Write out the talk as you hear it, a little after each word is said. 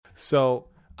So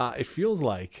it feels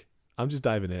like I'm just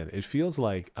diving in. It feels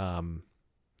like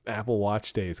Apple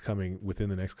Watch Day is coming within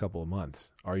the next couple of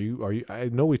months. Are you? I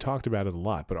know we talked about it a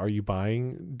lot, but are you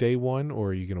buying day one or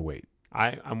are you going to wait?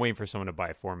 I'm waiting for someone to buy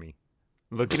it for me.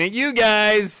 Looking at you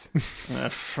guys.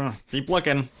 Keep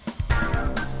looking.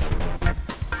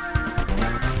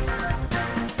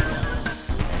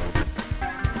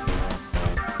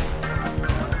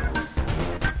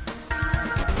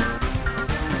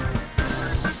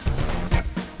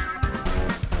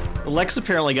 Lex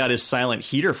apparently got his silent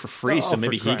heater for free, so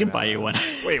maybe he can buy you one.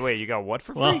 Wait, you got what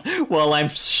for free? Well, I'm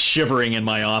shivering in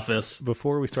my office.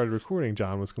 Before we started recording,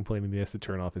 John was complaining that he has to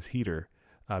turn off his heater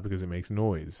because it makes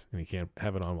noise and he can't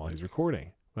have it on while he's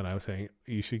recording. But I was saying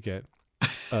you should get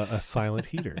a silent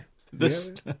heater.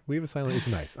 We have a silent. It's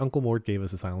nice. Uncle Mort gave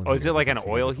us a silent. Oh, is it like an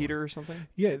oil heater or something?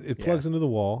 Yeah, it plugs into the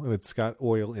wall and it's got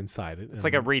oil inside it. It's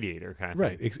like a radiator kind of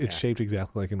right. thing. It's shaped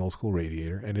exactly like an old school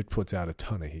radiator, and it puts out a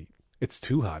ton of heat. It's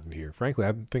too hot in here. Frankly,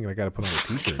 I'm thinking I got to put on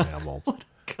a t-shirt now, Moltz.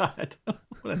 God,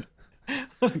 what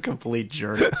a complete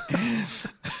jerk.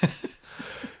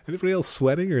 Anybody else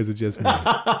sweating, or is it just me?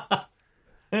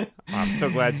 I'm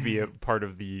so glad to be a part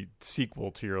of the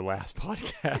sequel to your last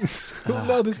podcast.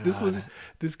 No,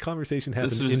 this conversation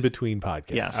happened in between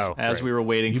podcasts. Yes, as we were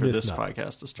waiting for this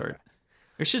podcast to start.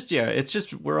 It's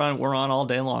just we're on all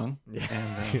day long. Yeah.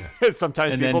 And,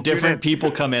 sometimes and then different people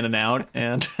come in and out,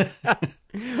 and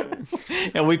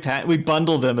and we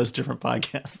bundle them as different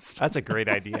podcasts. That's a great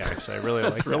idea, actually. I really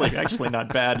like. That's really actually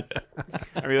not bad.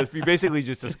 I mean, we basically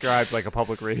just described like a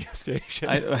public radio station.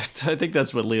 I think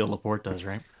that's what Leo Laporte does,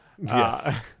 right?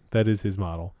 Yes, that is his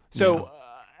model. So,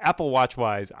 Apple Watch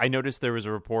wise, I noticed there was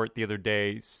a report the other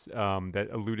day that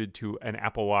alluded to an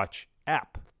Apple Watch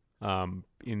app.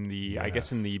 I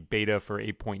guess in the beta for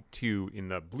 8.2 in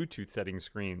the Bluetooth settings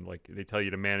screen, like they tell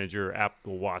you to manage your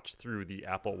Apple Watch through the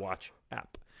Apple Watch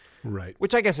app. Right.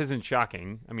 Which I guess isn't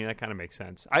shocking. I mean, that kind of makes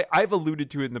sense. I've alluded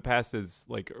to it in the past as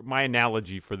like my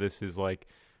analogy for this is like,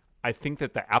 I think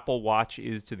that the Apple Watch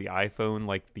is to the iPhone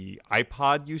like the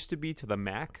iPod used to be to the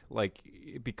Mac, like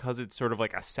because it's sort of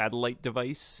like a satellite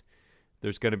device.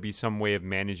 There's going to be some way of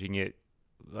managing it.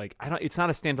 Like it's not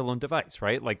a standalone device,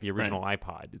 right? Like the original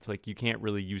iPod. It's like you can't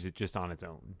really use it just on its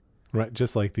own. Right,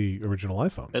 just like the original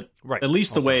iPhone. At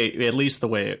least the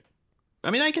way.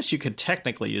 I mean, I guess you could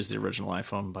technically use the original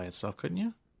iPhone by itself, couldn't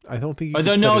you? I don't think.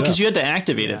 No, because you had to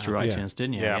activate it through iTunes,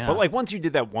 didn't you? Yeah, but like once you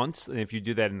did that once, and if you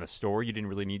did that in the store, you didn't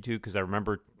really need to. Because I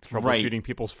remember troubleshooting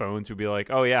people's phones who'd be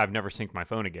like, "Oh yeah, I've never synced my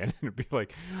phone again," and it'd be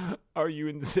like, "Are you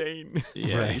insane?"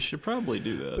 Yeah, you should probably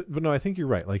do that. But no, I think you're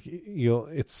right. Like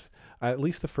it's at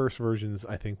least the first versions.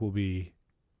 I think will be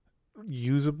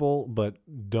usable but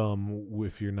dumb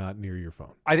if you're not near your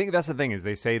phone. I think that's the thing is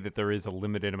they say that there is a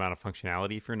limited amount of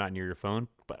functionality if you're not near your phone,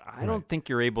 but I don't think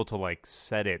you're able to like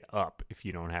set it up if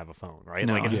you don't have a phone, right?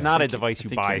 No, like it's not a device you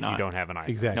buy if you don't have an iPhone.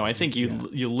 Exactly. No, I think you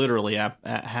literally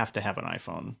have to have an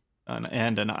iPhone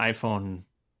and an iPhone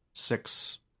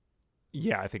 6.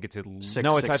 Yeah, I think it's I think 6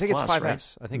 it's 5S.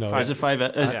 right? I think No, 5S. Is it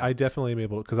 5S? I definitely am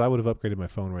able because I would have upgraded my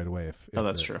phone right away if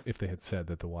that's true. If they had said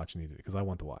that the watch needed it because I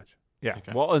want the watch. Yeah.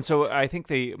 Okay. Well, and so I think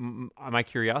my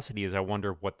curiosity is I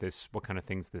wonder what kind of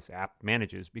things this app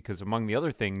manages, because among the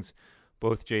other things,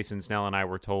 both Jason Snell and I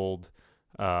were told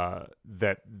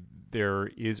that there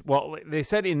is, they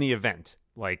said in the event,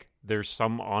 like there's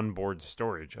some onboard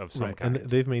storage of some kind. And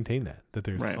they've maintained that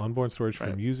there's onboard storage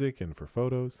for music and for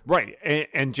photos. Right.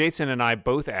 And Jason and I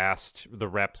both asked the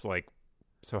reps, like,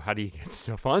 so how do you get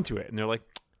stuff onto it? And they're like,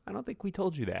 I don't think we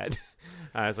told you that.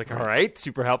 I was like, all right,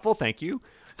 super helpful. Thank you.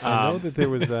 I know that there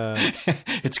was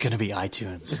it's going to be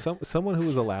iTunes. Someone who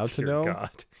was allowed to know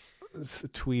God.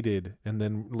 tweeted and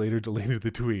then later deleted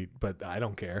the tweet, but I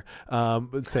don't care.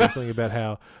 But saying something about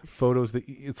how photos that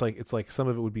it's like some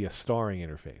of it would be a starring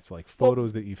interface, like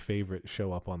photos that you favorite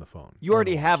show up on the phone. You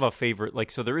already have a favorite,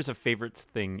 like so there is a favorites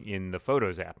thing in the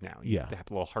Photos app now. Yeah, they have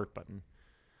a little heart button.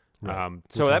 Right.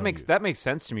 So that makes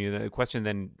sense to me. The question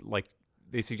then, like,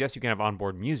 they suggest you can have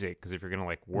onboard music because if you're going to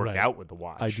like work out with the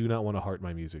watch. I do not want to heart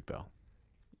my music though.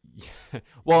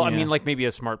 Well, I mean, like maybe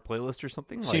a smart playlist or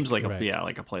something. Seems like a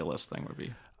playlist thing would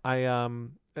be.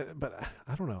 But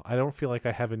I don't know. I don't feel like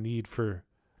I have a need for.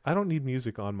 I don't need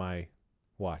music on my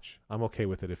watch. I'm okay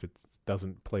with it if it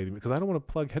doesn't play because I don't want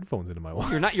to plug headphones into my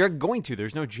watch. You're going to.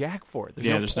 There's no jack for it.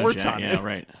 There's no ports on it.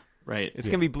 Yeah, right. It's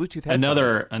gonna be Bluetooth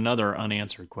headphones. Another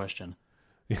unanswered question.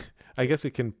 I guess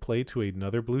it can play to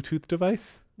another Bluetooth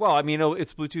device. Well, I mean,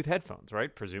 it's Bluetooth headphones,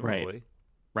 right? Presumably.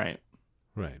 Right.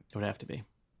 It would have to be.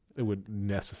 It would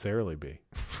necessarily be.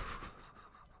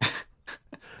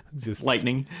 Just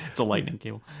lightning. It's a lightning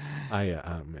cable. Man,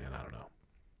 I don't know.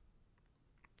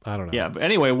 I don't know. Yeah, but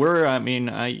anyway,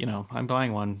 I'm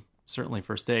buying one certainly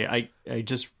first day. I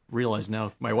just realized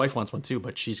now my wife wants one too,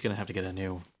 but she's going to have to get a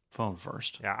new phone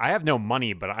first. Yeah, I have no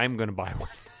money, but I'm going to buy one.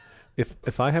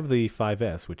 If I have the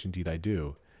 5S, which indeed I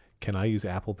do, can I use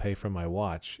Apple Pay from my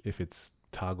watch if it's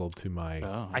toggled to my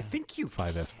I think you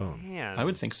 5S phone? can. I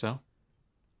would think so.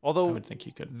 Although I would think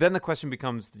you could. Then the question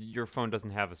becomes, your phone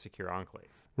doesn't have a secure enclave.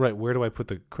 Right. Where do I put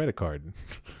the credit card?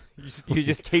 You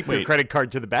just tape your credit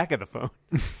card to the back of the phone.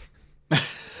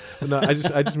 No,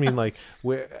 I just mean like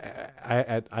where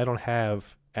I don't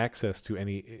have access to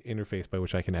any interface by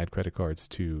which I can add credit cards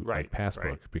to like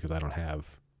Passbook because I don't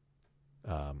have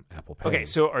Apple Pay. Okay,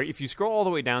 so if you scroll all the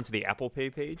way down to the Apple Pay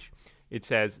page, it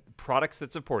says products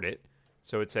that support it.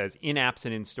 So it says in apps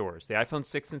and in stores. The iPhone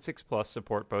 6 and 6 Plus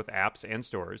support both apps and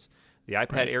stores. The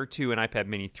iPad Air 2 and iPad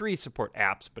Mini 3 support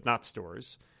apps but not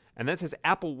stores. And then it says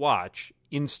Apple Watch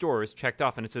in stores checked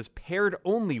off, and it says paired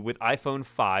only with iPhone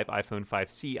 5, iPhone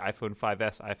 5C, iPhone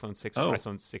 5S, iPhone 6, or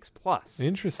iPhone 6 Plus.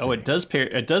 Interesting. Oh, it does pair.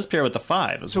 It does pair with the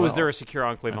 5 as well. So is there a secure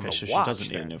enclave on the so watch? She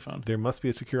doesn't need a new phone. There must be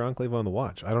a secure enclave on the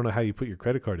watch. I don't know how you put your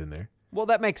credit card in there. Well,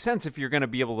 that makes sense if you're going to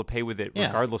be able to pay with it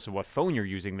regardless of what phone you're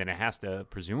using. Then it has to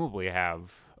presumably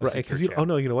have a secure chip. Oh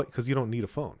no, you know what? Because you don't need a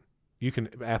phone. You can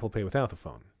Apple Pay without the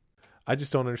phone. I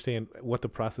just don't understand what the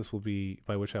process will be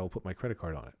by which I will put my credit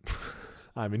card on it.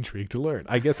 I'm intrigued to learn.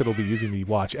 I guess it'll be using the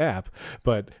Watch app,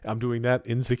 but I'm doing that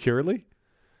insecurely?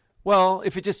 Well,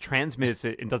 if it just transmits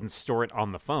it and doesn't store it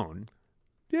on the phone.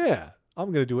 Yeah.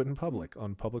 I'm going to do it in public,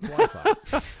 on public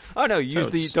Wi-Fi. Oh, no.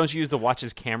 Don't you use the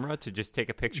watch's camera to just take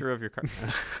a picture of your card?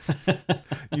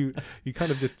 You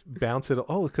kind of just bounce it.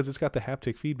 Oh, because it's got the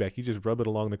haptic feedback. You just rub it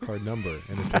along the card number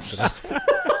and it picks it up.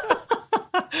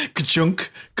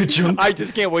 Ka-chunk, ka-chunk. I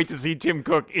just can't wait to see Tim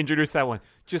Cook introduce that one.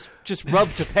 Just rub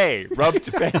to pay. Rub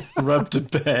to pay. Rub to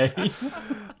pay.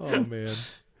 Oh, man.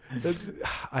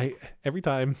 Every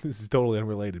time, this is totally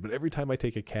unrelated, but every time I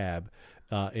take a cab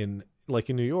in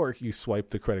New York, you swipe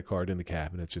the credit card in the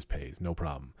cab and it just pays, no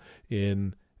problem.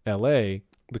 In LA,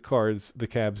 the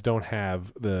cabs don't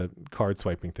have the card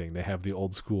swiping thing. They have the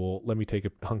old school, let me take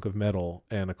a hunk of metal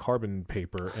and a carbon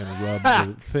paper and rub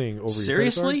the thing over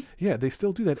Seriously? your credit card. Yeah, they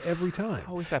still do that every time.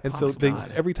 How is that and possible? So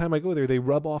every time I go there, they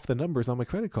rub off the numbers on my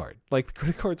credit card. Like, the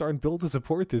credit cards aren't built to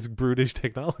support this brutish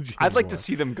technology I'd like to anymore.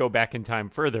 see them go back in time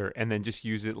further and then just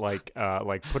use it like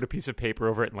put a piece of paper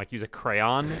over it and like use a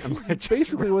crayon. And It's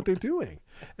basically what they're doing.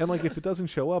 And like, if it doesn't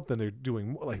show up, then they're doing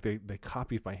more. Like, they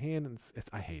copy it by hand, and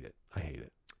I hate it. I hate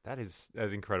it. That's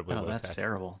incredibly low That's tech.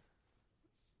 terrible.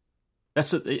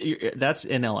 That's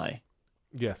in LA.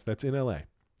 Yes, that's in LA.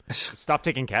 Stop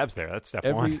taking cabs there. That's step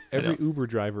one. Every Uber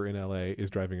driver in LA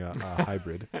is driving a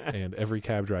hybrid, and every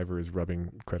cab driver is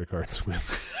rubbing credit cards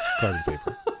with carbon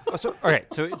paper. All right.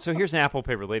 So here's an Apple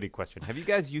Pay related question. Have you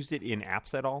guys used it in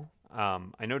apps at all?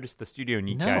 I noticed the Studio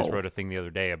Neat guys wrote a thing the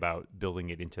other day about building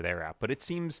it into their app, but it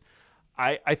seems,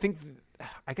 I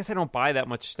guess I don't buy that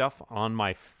much stuff on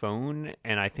my phone,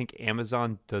 and I think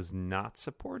Amazon does not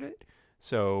support it.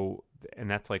 So, and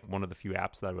that's like one of the few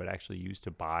apps that I would actually use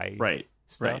to buy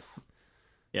stuff. Right.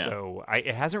 Yeah. So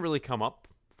it hasn't really come up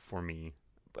for me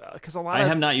because I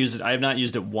have not used it. I have not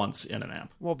used it once in an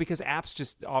app. Well, because apps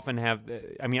just often have.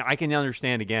 I mean, I can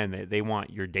understand again that they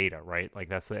want your data, right?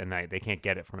 Like and they can't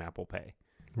get it from Apple Pay,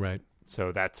 Right.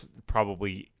 so that's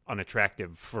probably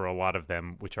unattractive for a lot of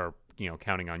them, which are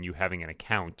counting on you having an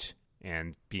account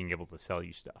and being able to sell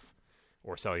you stuff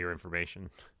or sell your information.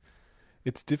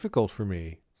 It's difficult for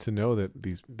me to know that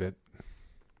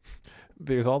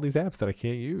there's all these apps that I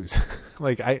can't use.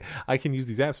 Like, I can use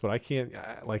these apps, but I can't.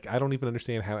 I don't even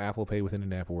understand how Apple Pay within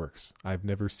an app works. I've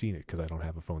never seen it because I don't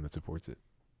have a phone that supports it.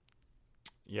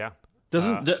 Yeah.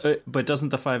 Doesn't the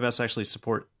 5S actually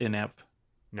support in-app?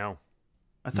 No.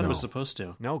 I thought it was supposed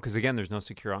to. No, because again, there's no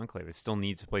secure enclave. It still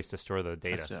needs a place to store the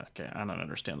data. Okay, I don't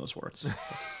understand those words.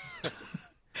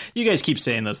 You guys keep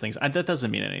saying those things. That doesn't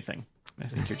mean anything. I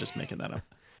think you're just making that up.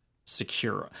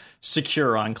 Secure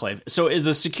enclave. So is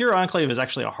the secure enclave is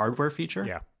actually a hardware feature?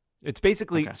 Yeah. It's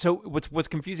basically so what's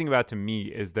confusing about to me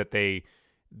is that the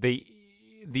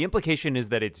implication is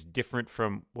that it's different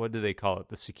from, what do they call it?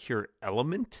 The secure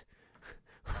element,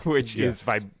 which is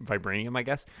Vibranium, I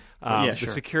guess. Sure. The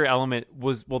secure element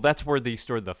that's where they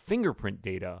store the fingerprint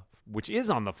data, which is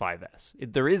on the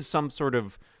 5S. There is some sort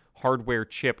of hardware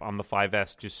chip on the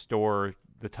 5S to store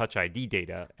the Touch ID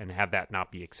data and have that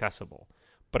not be accessible.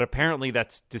 But apparently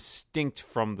that's distinct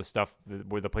from the stuff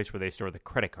where the place where they store the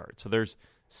credit card. So there's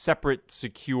separate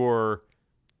secure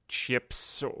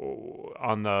chips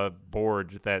on the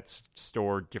board that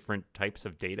store different types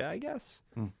of data, I guess.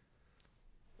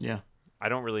 Yeah. I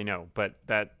don't really know, but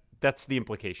that's the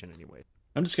implication anyway.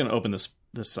 I'm just gonna open this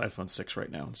iPhone 6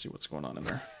 right now and see what's going on in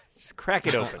there. Just crack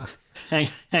it open.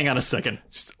 Hang on a second.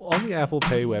 Just on the Apple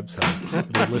Pay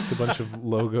website, they list a bunch of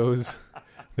logos.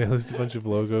 They list a bunch of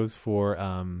logos for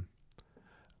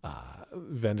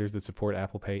vendors that support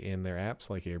Apple Pay in their apps,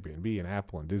 like Airbnb and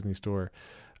Apple and Disney Store.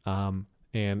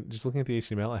 And just looking at the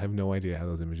HTML, I have no idea how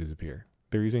those images appear.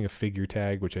 They're using a figure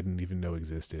tag, which I didn't even know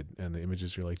existed, and the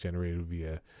images are like generated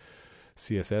via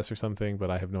CSS or something, but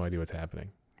I have no idea what's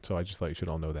happening. So I just thought you should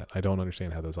all know that. I don't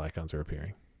understand how those icons are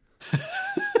appearing.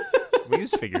 We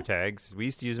use figure tags. We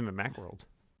used to use them at Macworld.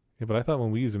 Yeah, but I thought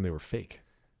when we used them, they were fake.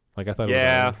 Like I thought it was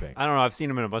Yeah, anything. I don't know. I've seen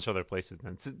them in a bunch of other places.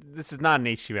 Then this is not an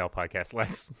HTML podcast,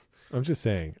 Lex. I'm just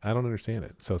saying, I don't understand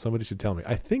it. So somebody should tell me.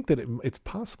 I think that it's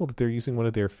possible that they're using one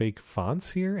of their fake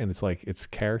fonts here, and it's like it's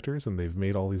characters, and they've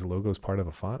made all these logos part of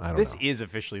a font. I don't know. This is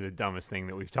officially the dumbest thing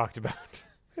that we've talked about.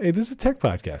 Hey, this is a tech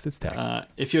podcast. It's tech.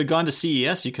 If you had gone to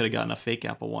CES, you could have gotten a fake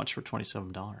Apple Watch for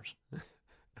 $27.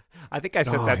 I think I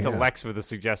sent that to yeah. Lex with a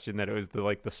suggestion that it was the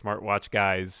smartwatch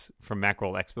guys from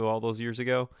Macworld Expo all those years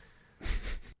ago.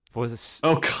 What was it?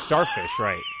 Oh, God. Starfish,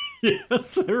 right?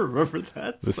 Yes, I remember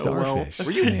that. The so well. starfish.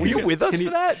 Were you with us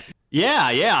for that? Yeah,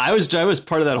 I was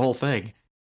part of that whole thing.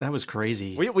 That was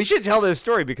crazy. We should tell this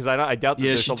story because I doubt that Yeah,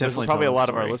 there's should definitely probably a tell lot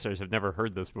the of our story. listeners have never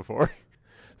heard this before.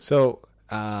 So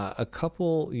a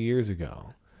couple years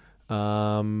ago,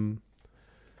 I'm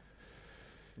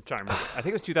trying to remember. I think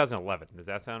it was 2011. Does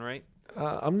that sound right?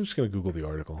 I'm just going to Google the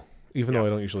article, even though I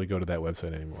don't usually go to that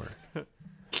website anymore.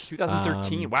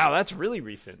 2013. Wow, that's really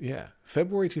recent. Yeah,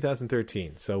 February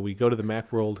 2013. So we go to the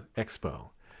Macworld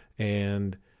Expo,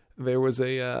 and there was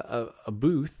a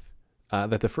booth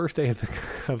that the first day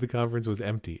of the conference was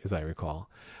empty, as I recall,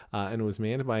 and it was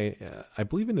manned by I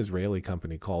believe an Israeli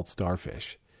company called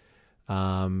Starfish.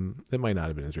 It might not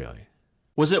have been Israeli.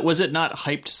 Was it not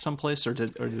hyped someplace or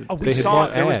did Oh, They we had saw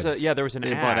bought there was ads. there was an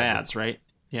they ad. bought ads, right?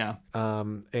 Yeah.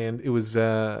 And it was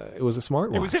a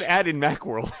smartwatch. It was an ad in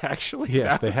Macworld, actually.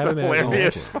 Yes, That they was had the an ad in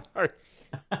hilarious Macworld. part.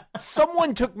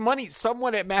 Someone took money.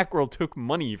 Someone at Macworld took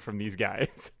money from these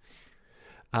guys.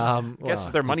 Guess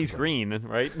their money's green,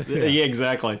 right? Yeah,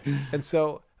 exactly. And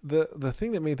so the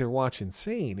thing that made their watch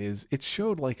insane is it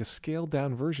showed like a scaled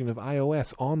down version of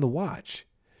iOS on the watch.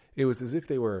 It was as if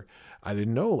they were, I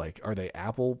didn't know, like, are they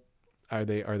Apple? Are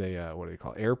they what do they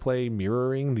call it? AirPlay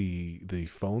mirroring the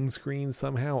phone screen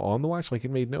somehow on the watch? Like,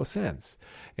 it made no sense.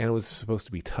 And it was supposed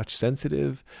to be touch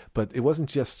sensitive, but it wasn't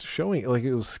just showing, like,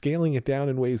 it was scaling it down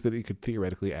in ways that it could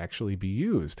theoretically actually be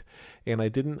used. And I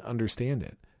didn't understand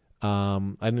it. I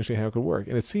didn't understand how it could work.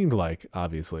 And it seemed like,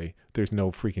 obviously, there's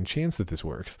no freaking chance that this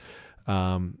works.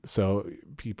 So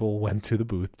people went to the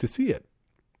booth to see it.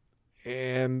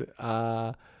 And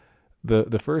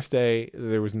the first day,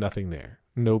 there was nothing there.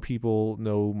 No people,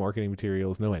 no marketing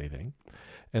materials, no anything.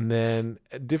 And then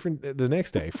the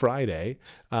next day, Friday,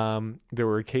 there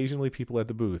were occasionally people at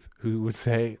the booth who would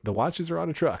say, the watches are on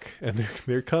a truck and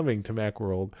they're coming to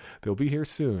Macworld. They'll be here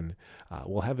soon.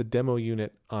 We'll have a demo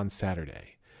unit on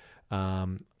Saturday.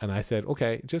 And I said,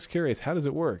 okay, just curious, how does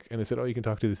it work? And they said, oh, you can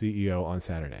talk to the CEO on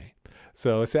Saturday.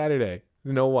 So Saturday,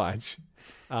 no watch.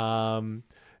 And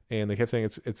they kept saying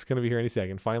it's going to be here any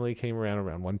second. Finally, it came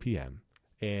around 1 p.m.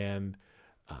 And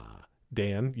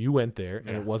Dan, you went there,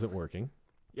 and it wasn't working.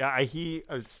 Yeah,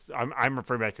 I'm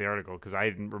referring back to the article because I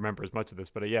didn't remember as much of this,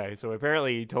 but yeah. So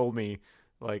apparently he told me,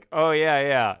 like, oh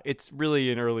yeah, it's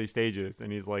really in early stages,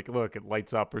 and he's like, look, it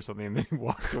lights up or something, and then he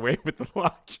walked away with the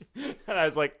watch, and I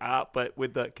was like, but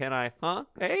with the can I? Huh?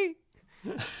 Hey.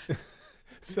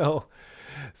 So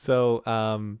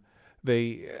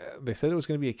they said it was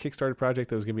going to be a Kickstarter project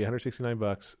that was going to be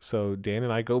 $169. So Dan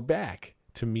and I go back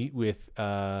to meet with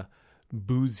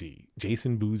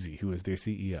Jason Boozy, who is their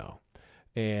CEO,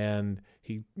 and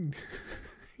he.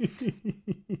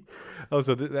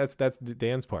 So that's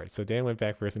Dan's part. So Dan went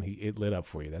back first, and it lit up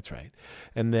for you. That's right.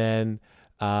 And then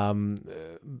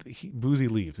Boozy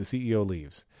leaves. The CEO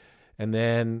leaves, and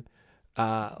then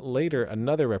later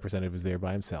another representative was there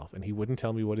by himself, and he wouldn't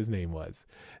tell me what his name was,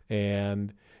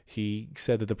 and he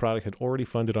said that the product had already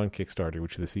funded on Kickstarter,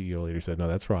 which the CEO later said, no,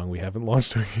 that's wrong. We haven't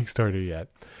launched on Kickstarter yet.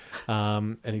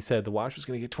 And he said the watch was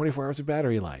going to get 24 hours of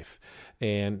battery life.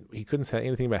 And he couldn't say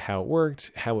anything about how it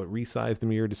worked, how it resized the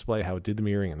mirror display, how it did the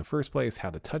mirroring in the first place, how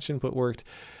the touch input worked.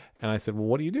 And I said, well,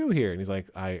 what do you do here? And he's like,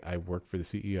 I work for the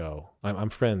CEO. I'm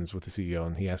friends with the CEO,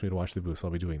 and he asked me to watch the booth, so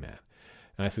I'll be doing that.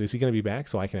 And I said, is he going to be back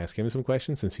so I can ask him some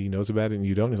questions since he knows about it and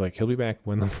you don't? He's like, he'll be back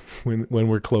when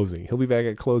we're closing. He'll be back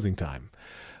at closing time.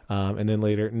 And then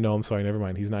later, no, I'm sorry, never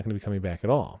mind. He's not going to be coming back at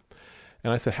all.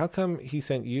 And I said, how come he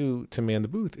sent you to man the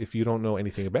booth if you don't know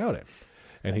anything about it?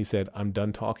 And he said, I'm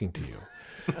done talking to you.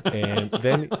 And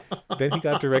then he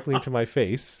got directly into my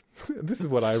face. This is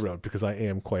what I wrote because I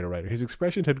am quite a writer. His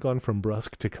expression had gone from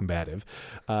brusque to combative.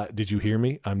 Did you hear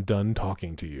me? I'm done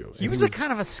talking to you. He was a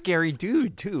kind of a scary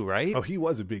dude too, right? Oh, he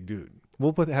was a big dude.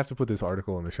 We'll have to put this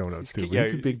article in the show notes too. Yeah,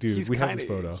 he's a big dude. We have his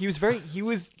photo. He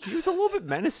was he was a little bit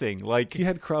menacing. Like he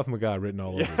had Krav Maga written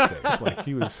all over his face. Like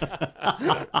he was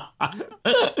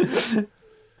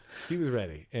he was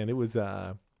ready, and it was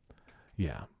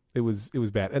it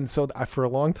was bad. And so for a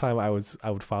long time I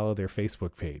would follow their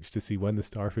Facebook page to see when the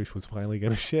Starfish was finally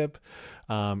going to ship,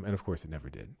 and of course it never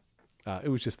did. It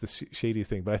was just the shadiest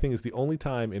thing. But I think it's the only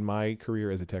time in my career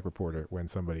as a tech reporter when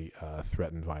somebody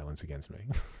threatened violence against me.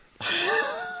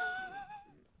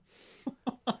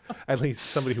 At least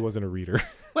somebody who wasn't a reader.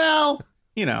 Well,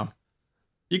 you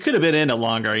could have been in it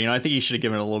longer. I think you should have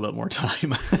given it a little bit more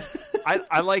time.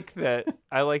 I like that.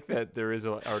 I like that there is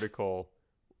an article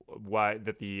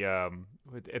at the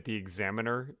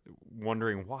Examiner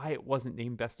wondering why it wasn't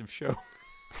named Best of Show.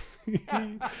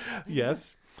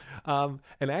 Yes. And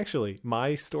actually,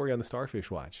 my story on the Starfish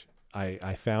Watch,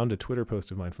 I found a Twitter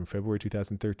post of mine from February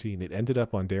 2013. It ended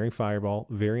up on Daring Fireball.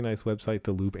 Very nice website,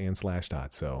 The Loop and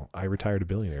Slashdot. So I retired a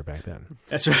billionaire back then.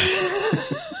 That's right.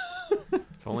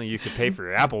 If only you could pay for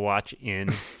your Apple Watch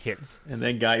in hits. And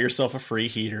then got yourself a free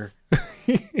heater.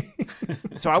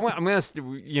 So I'm gonna,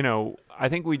 I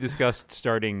think we discussed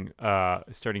starting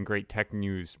great tech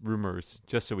news rumors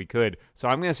just so we could. So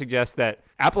I'm gonna suggest that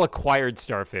Apple acquired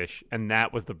Starfish, and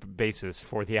that was the basis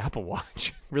for the Apple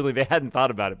Watch. Really, they hadn't thought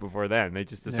about it before then. They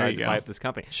just decided to buy up this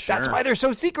company. Sure. That's why they're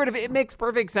so secretive. It makes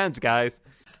perfect sense, guys.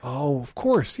 Oh, of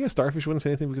course. Yeah, Starfish wouldn't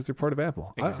say anything because they're part of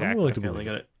Apple. Exactly. I'm willing to believe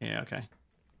it. Yeah, okay.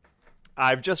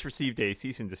 I've just received a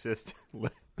cease and desist.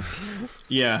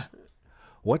 Yeah.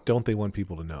 What don't they want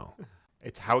people to know?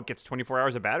 It's how it gets 24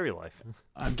 hours of battery life.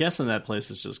 I'm guessing that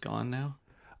place is just gone now.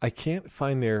 I can't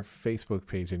find their Facebook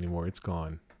page anymore. It's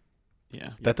gone.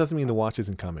 Yeah. That doesn't mean the watch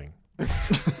isn't coming.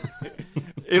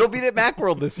 It'll be at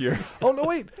Macworld this year. Oh, no,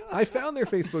 wait. I found their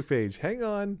Facebook page. Hang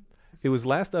on. It was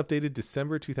last updated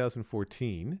December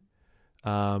 2014.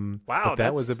 Wow. But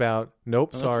that was about...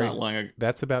 Nope, Well, sorry. That's not long ago.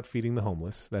 That's about feeding the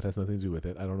homeless. That has nothing to do with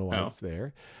it. I don't know why it's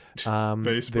there. Their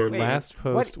Facebook. last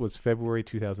post was February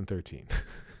 2013.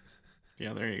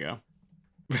 Yeah, there you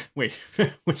go. Wait,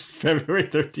 it was February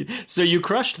 13th. So you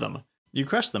crushed them. You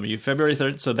February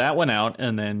 3rd. So that went out,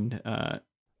 and then,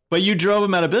 but you drove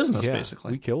them out of business,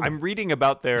 basically. We killed them. I'm reading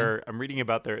about their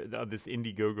this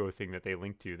Indiegogo thing that they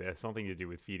linked to that has something to do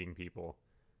with feeding people,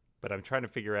 but I'm trying to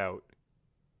figure out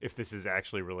if this is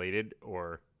actually related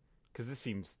or because this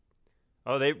seems.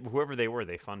 Oh, whoever they were,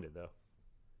 they funded though.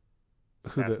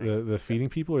 Who, the feeding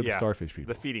people or the Starfish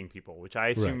people? The feeding people, which I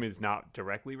assume is not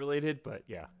directly related, but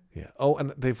yeah. Yeah. Oh,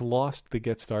 and they've lost the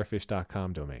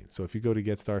getstarfish.com domain. So if you go to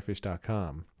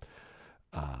getstarfish.com,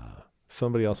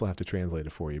 somebody else will have to translate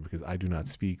it for you because I do not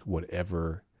speak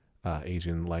whatever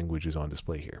Asian language is on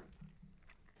display here.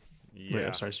 Yeah. Wait,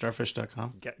 I'm sorry,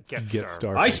 starfish.com? Get Starfish.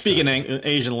 I speak an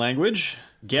Asian language.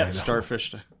 Get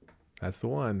Starfish. That's the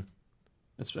one.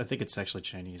 I think it's actually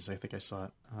Chinese. I think I saw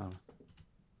it.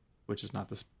 Which is not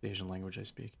the Asian language I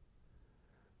speak.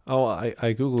 Oh,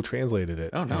 I Google translated it.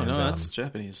 Oh, no, that's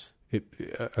Japanese. It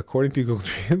according to Google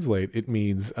Translate, it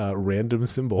means random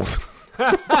symbols.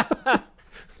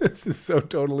 This is so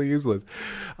totally useless.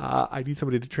 I need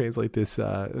somebody to translate this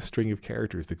string of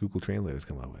characters that Google Translate has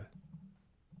come up with.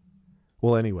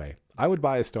 Well, anyway, I would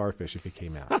buy a Starfish if it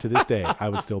came out. To this day, I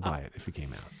would still buy it if it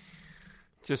came out.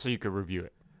 Just so you could review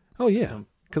it. Oh, yeah,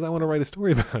 because I want to write a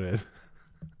story about it.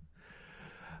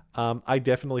 I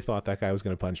definitely thought that guy was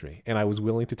going to punch me, and I was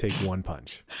willing to take one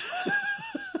punch.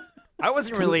 I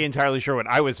wasn't really entirely sure what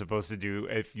I was supposed to do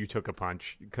if you took a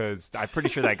punch, because I'm pretty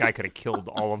ssure that guy could have killed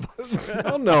all of us.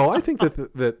 Oh no, I think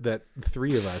that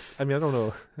three of us. I mean, I don't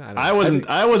know. I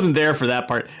wasn't there for that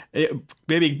part.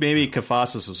 Maybe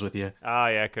Kafasis was with you. Oh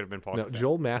yeah, it could have been Paul. No,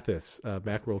 Joel Mathis,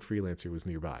 Macworld freelancer, was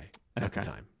nearby at the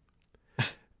time.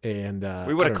 And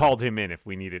we would have called him in if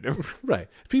we needed him. Right.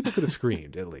 People could have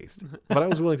screamed at least. But I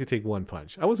was willing to take one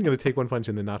punch. I wasn't going to take one punch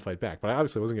and then not fight back. But I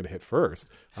obviously wasn't going to hit first.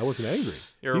 I wasn't angry.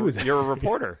 You're a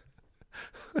reporter.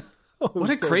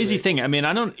 What a crazy thing. I mean,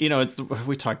 I don't,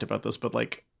 we talked about this, but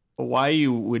like why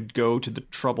you would go to the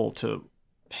trouble to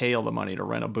pay all the money to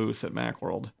rent a booth at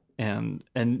Macworld and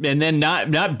then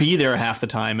not be there half the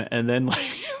time and then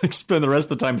like spend the rest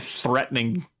of the time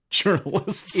threatening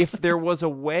journalists. If there was a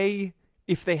way...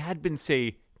 If they had been,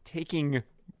 say, taking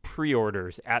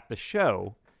pre-orders at the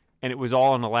show and it was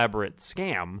all an elaborate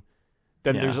scam,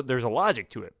 then there's a logic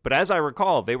to it. But as I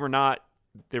recall, they were not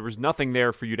there was nothing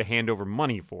there for you to hand over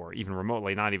money for, even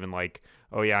remotely. Not even like,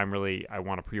 oh yeah, I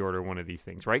want to pre-order one of these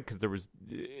things, right? Because there was.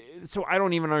 So I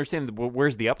don't even understand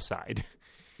where's the upside.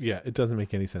 Yeah, it doesn't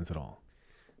make any sense at all.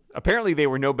 Apparently, they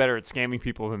were no better at scamming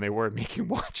people than they were at making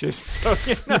watches. So,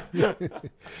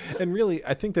 And really,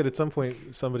 I think that at some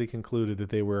point somebody concluded that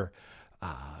they were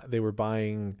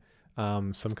buying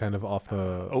some kind of off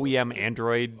the OEM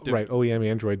Android, OEM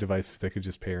Android devices that could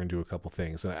just pair and do a couple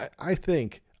things. And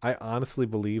I honestly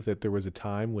believe that there was a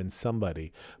time when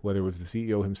somebody, whether it was the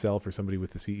CEO himself or somebody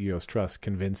with the CEO's trust,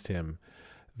 convinced him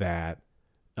that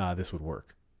this would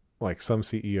work. Like some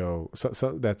CEO,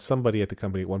 that somebody at the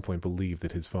company at one point believed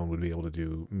that his phone would be able to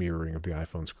do mirroring of the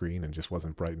iPhone screen and just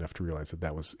wasn't bright enough to realize that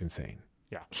that was insane.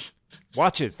 Yeah.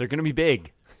 Watches, they're going to be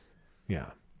big.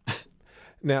 Yeah.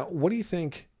 Now, what do you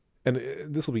think, and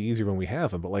this will be easier when we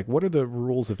have them, but like, what are the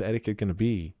rules of etiquette going to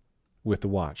be with the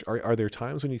watch? Are there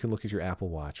times when you can look at your Apple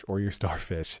Watch or your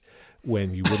Starfish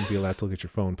when you wouldn't be allowed to look at your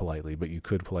phone politely, but you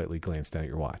could politely glance down at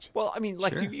your watch? Well, I mean,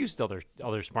 Lex, Sure. you've used other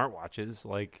smartwatches.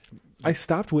 Like, I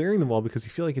stopped wearing them all because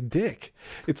you feel like a dick.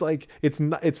 It's like,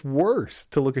 it's worse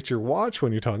to look at your watch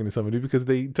when you're talking to somebody because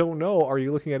they don't know, are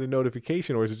you looking at a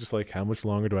notification or is it just like, how much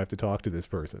longer do I have to talk to this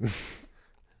person?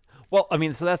 well, I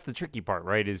mean, so that's the tricky part,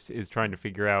 right? Is trying to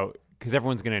figure out, because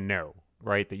everyone's going to know,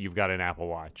 right, that you've got an Apple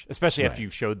Watch, especially after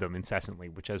you've showed them incessantly,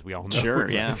 which, as we all know, Sure,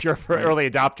 yeah. if you're an early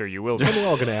adopter, you will. And we're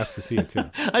all going to ask to see it too.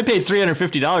 I paid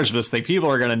 $350 for this thing. People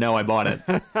are going to know I bought it.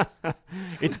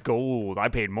 It's gold. I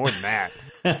paid more than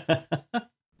that.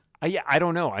 Yeah, I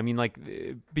don't know. I mean, like,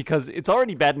 because it's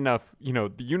already bad enough,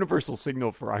 the universal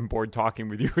signal for I'm bored talking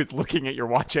with you is looking at your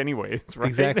watch anyways, right?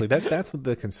 Exactly. That's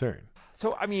the concern.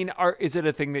 So, I mean, is it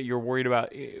a thing that you're worried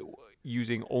about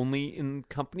using only in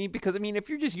company? Because, I mean, if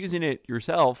you're just using it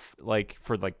yourself, like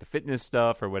for like the fitness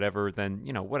stuff or whatever, then,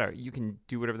 whatever, you can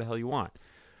do whatever the hell you want.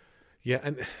 Yeah.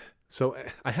 And so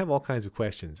I have all kinds of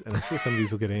questions and I'm sure some of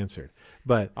these will get answered,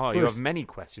 but you have many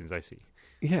questions, I see.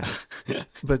 Yeah.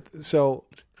 But so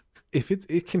if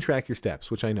it can track your steps,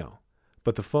 which I know,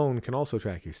 but the phone can also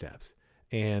track your steps.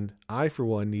 And I, for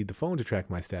one, need the phone to track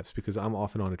my steps because I'm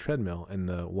often on a treadmill and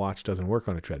the watch doesn't work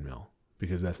on a treadmill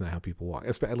because that's not how people walk.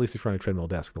 At least if you're on a treadmill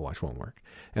desk, the watch won't work.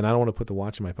 And I don't want to put the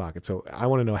watch in my pocket. So I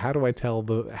want to know, how do I tell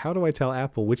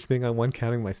Apple which thing I'm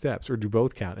counting my steps, or do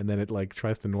both count? And then it like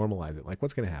tries to normalize it. Like,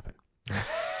 what's going to happen?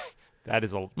 That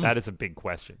is a big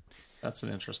question. That's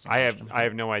an interesting I question.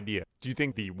 have no idea. Do you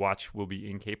think the watch will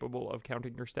be incapable of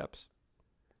counting your steps?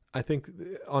 I think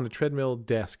on a treadmill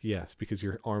desk, yes, because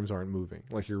your arms aren't moving.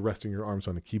 Like you're resting your arms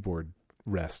on the keyboard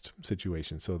rest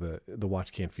situation, so the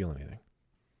watch can't feel anything.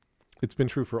 It's been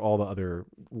true for all the other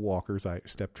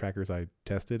step trackers I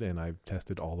tested, and I've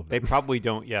tested all of them. They probably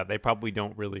don't. Yeah, they probably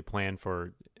don't really plan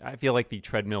for. I feel like the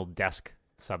treadmill desk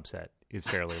subset is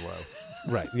fairly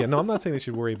low. Right. Yeah. No, I'm not saying they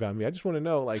should worry about me. I just want to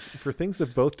know, like, for things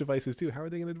that both devices do, how are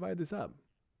they going to divide this up?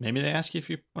 Maybe they ask you if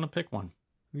you want to pick one.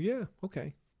 Yeah.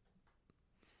 Okay.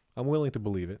 I'm willing to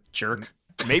believe it. Jerk.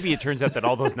 Maybe it turns out that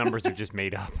all those numbers are just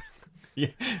made up. Yeah,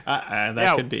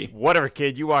 that could be. Whatever,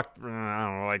 kid. You walked, I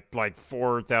don't know, like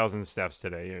 4,000 steps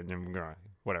today, and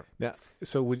whatever. Now,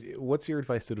 so what's your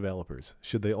advice to developers?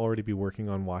 Should they already be working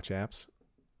on watch apps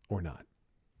or not?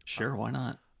 Sure, why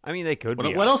not? I mean, they could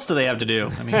be. What else do they have to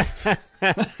do? I mean,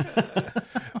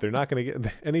 they're not going to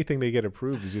get anything they get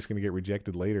approved is just going to get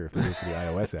rejected later if they go for the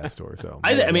iOS App Store. So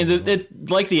I mean, it's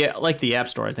like the App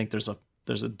Store. I think there's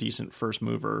a decent first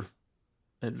mover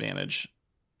advantage,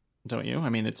 don't you? I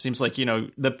mean, it seems like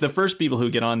the first people who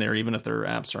get on there, even if their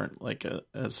apps aren't like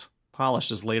as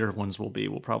polished as later ones will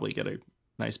probably get a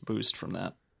nice boost from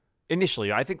that.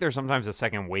 Initially, I think there's sometimes a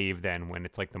second wave then when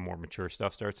it's like the more mature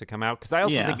stuff starts to come out. Because I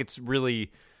also think it's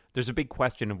really, there's a big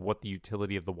question of what the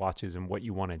utility of the watch is and what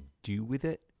you want to do with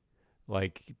it.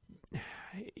 Like,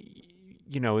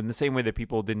 in the same way that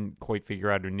people didn't quite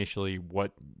figure out initially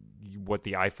what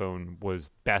the iPhone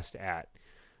was best at.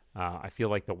 I feel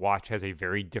like the watch has a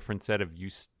very different set of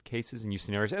use cases and use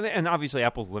scenarios. And obviously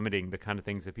Apple's limiting the kind of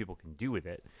things that people can do with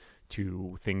it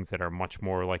to things that are much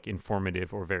more like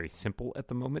informative or very simple at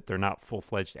the moment. They're not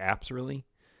full-fledged apps really.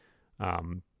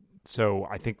 So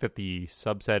I think that the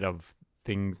subset of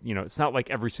things, it's not like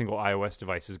every single iOS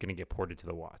device is going to get ported to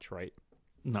the watch, right?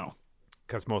 No.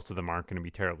 Because most of them aren't going to be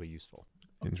terribly useful.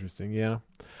 Interesting. Yeah.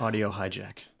 Audio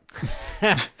hijack.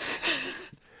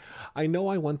 I know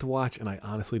I want the watch, and I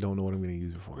honestly don't know what I'm going to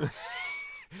use it for.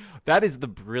 That is the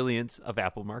brilliance of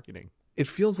Apple marketing. It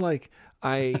feels like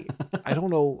I don't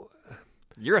know.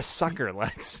 You're a sucker,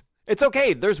 Lex. It's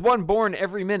okay. There's one born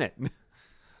every minute.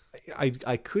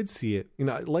 I could see it,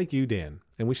 like you, Dan,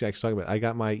 and we should actually talk about it. I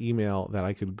got my email that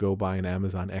I could go buy an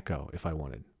Amazon Echo if I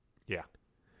wanted. Yeah.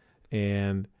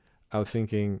 And I was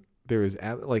thinking there is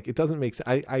like, it doesn't make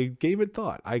sense. I gave it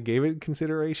thought. I gave it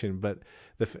consideration, but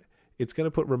it's going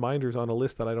to put reminders on a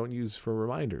list that I don't use for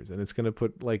reminders. And it's going to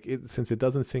put like it, since it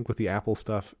doesn't sync with the Apple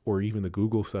stuff or even the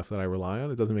Google stuff that I rely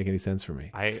on, it doesn't make any sense for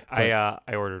me. I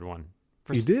ordered one.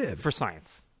 You did? For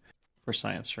science. For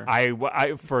science, sure. I'm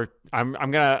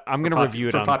gonna review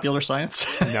it for on popular science.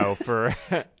 No, for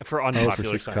unpopular for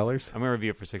 6 science. colors. I'm gonna review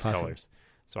it for 6 colors.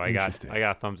 So I got Interesting.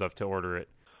 a thumbs up to order it.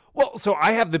 Well, so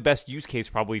I have the best use case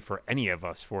probably for any of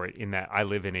us for it in that I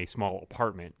live in a small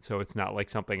apartment, so it's not like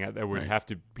something that would have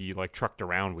to be like trucked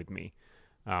around with me.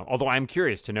 Although I'm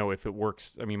curious to know if it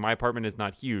works. I mean, my apartment is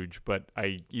not huge, but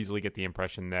I easily get the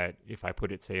impression that if I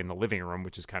put it, say, in the living room,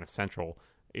 which is kind of central,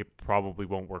 it probably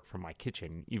won't work for my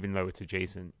kitchen, even though it's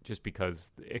adjacent, just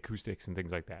because the acoustics and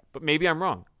things like that. But maybe I'm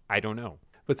wrong. I don't know.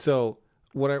 But so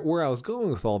where I was going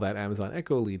with all that Amazon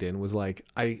Echo lead in was like,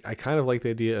 I kind of like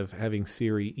the idea of having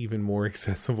Siri even more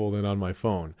accessible than on my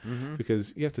phone,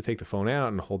 because you have to take the phone out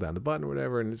and hold down the button or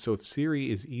whatever. And so if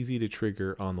Siri is easy to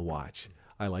trigger on the watch,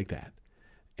 I like that.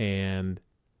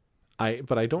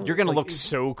 But I don't. You're gonna look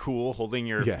so cool holding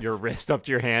your wrist up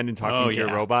to your hand and talking to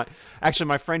your robot. Actually,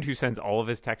 my friend who sends all of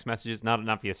his text messages,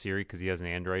 not via Siri because he has an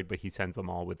Android, but he sends them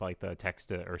all with like the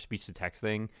text or speech to text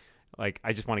thing. Like,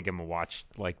 I just want to give him a watch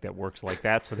like that works like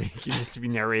that, so that he can just be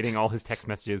narrating all his text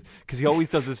messages, because he always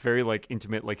does this very like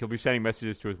intimate. Like, he'll be sending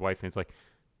messages to his wife, and it's like,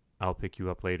 "I'll pick you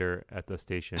up later at the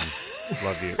station.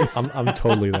 Love you." I'm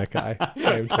totally that guy.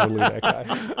 I am totally that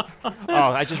guy.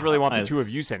 Oh, I just really want the two of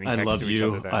you sending texts to each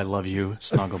other. I love you,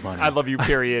 Snuggle Bunny. I love you,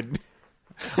 period.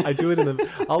 I do it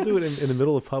I'll do it in the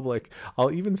middle of public. I'll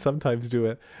even sometimes do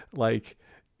it like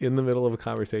in the middle of a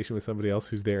conversation with somebody else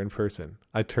who's there in person.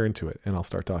 I turn to it and I'll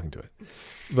start talking to it.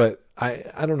 But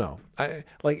I don't know.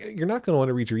 You're not going to want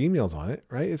to read your emails on it,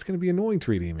 right? It's going to be annoying to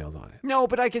read emails on it. No,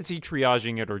 but I can see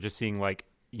triaging it or just seeing like,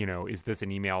 is this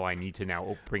an email I need to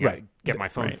now get my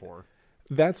phone for?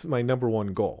 That's my number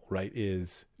one goal, right?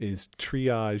 Is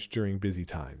triage during busy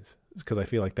times, because I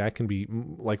feel like that can be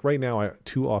like right now.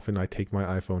 Too often I take my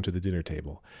iPhone to the dinner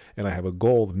table, and I have a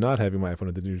goal of not having my iPhone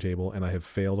at the dinner table, and I have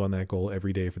failed on that goal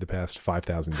every day for the past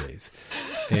 5,000 days.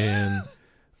 And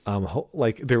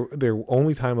the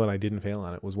only time that I didn't fail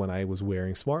on it was when I was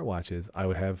wearing smartwatches. I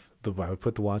would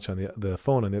put the watch on the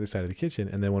phone on the other side of the kitchen,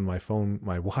 and then when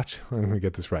my watch, I'm gonna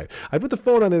get this right. I put the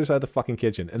phone on the other side of the fucking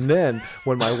kitchen, and then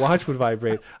when my watch would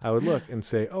vibrate, I would look and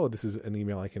say, "Oh, this is an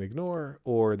email I can ignore,"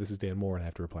 or "This is Dan Moore," and I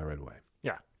have to reply right away.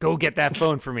 Yeah, go get that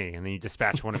phone for me, and then you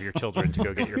dispatch one of your children to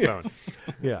go get your phone.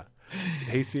 Yeah.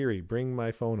 Hey Siri, bring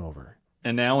my phone over.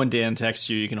 And now when Dan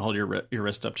texts you, you can hold your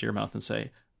wrist up to your mouth and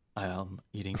say, "I am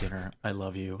eating dinner. I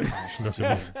love you."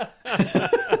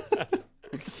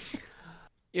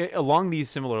 Along these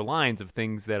similar lines of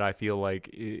things that I feel like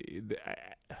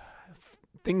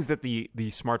things that the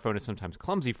smartphone is sometimes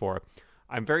clumsy for,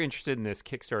 I'm very interested in this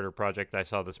Kickstarter project I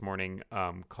saw this morning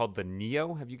called the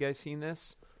Neo. Have you guys seen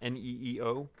this?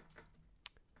 NEEO?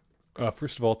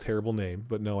 First of all, terrible name,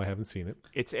 but no, I haven't seen it.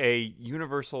 It's a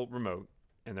universal remote,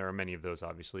 and there are many of those,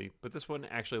 obviously, but this one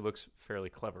actually looks fairly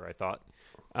clever, I thought,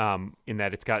 in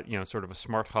that it's got sort of a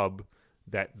smart hub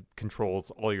that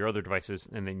controls all your other devices,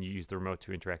 and then you use the remote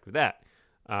to interact with that.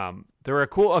 There are a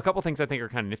couple things I think are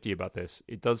kind of nifty about this.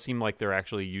 It does seem like they're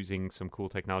actually using some cool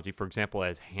technology, for example,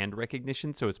 as hand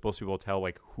recognition, so it's supposed to be able to tell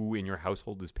like who in your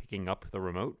household is picking up the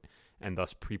remote, and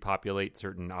thus pre-populate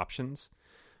certain options.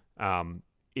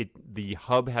 The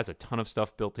hub has a ton of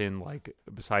stuff built in, like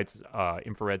besides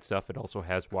infrared stuff, it also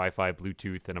has Wi-Fi,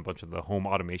 Bluetooth, and a bunch of the home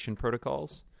automation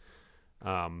protocols.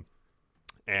 And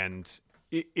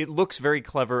it looks very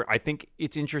clever. I think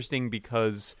it's interesting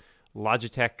because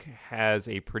Logitech has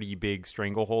a pretty big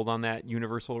stranglehold on that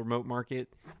universal remote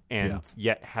market, and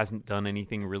yet hasn't done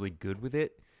anything really good with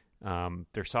it.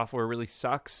 Their software really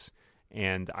sucks,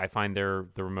 and I find the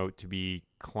remote to be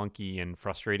clunky and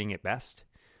frustrating at best.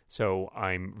 So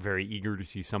I'm very eager to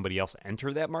see somebody else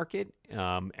enter that market,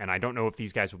 and I don't know if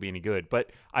these guys will be any good.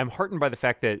 But I'm heartened by the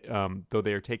fact that though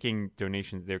they're taking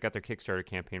donations, they've got their Kickstarter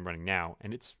campaign running now,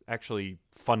 and it's actually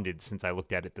funded since I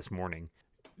looked at it this morning.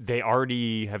 They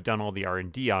already have done all the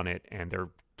R&D on it, and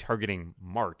they're targeting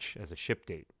March as a ship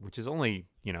date, which is only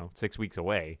 6 weeks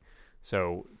away.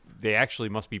 So they actually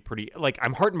must be pretty, like,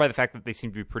 I'm heartened by the fact that they seem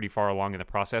to be pretty far along in the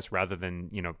process rather than,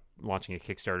 launching a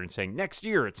Kickstarter and saying next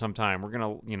year at some time we're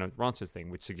going to, launch this thing,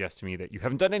 which suggests to me that you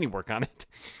haven't done any work on it.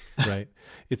 Right.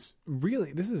 It's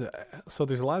really, so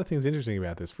there's a lot of things interesting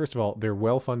about this. First of all, they're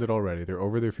well funded already. They're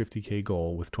over their 50K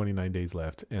goal with 29 days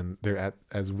left. And they're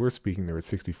as we're speaking, they're at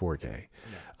 64K.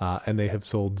 Yeah. And they have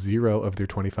sold 0 of their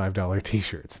 $25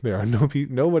 t-shirts. There are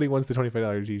nobody wants the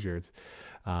 $25 t-shirts.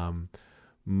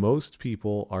 Most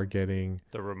people are getting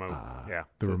the remote.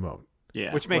 The remote.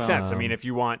 Yeah. Which makes sense. I mean, if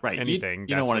you want anything,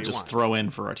 you don't want to just throw in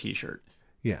for a t-shirt.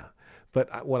 Yeah. But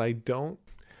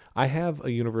I have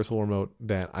a universal remote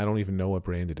that I don't even know what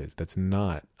brand it is. That's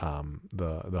not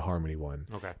the Harmony one.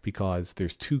 Okay. Because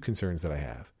there's 2 concerns that I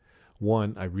have.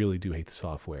 One, I really do hate the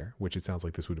software, which it sounds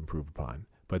like this would improve upon.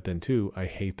 But then 2, I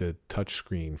hate the touch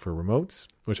screen for remotes,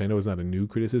 which I know is not a new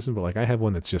criticism, but like I have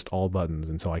one that's just all buttons,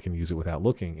 and so I can use it without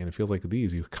looking. And it feels like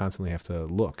these, you constantly have to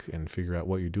look and figure out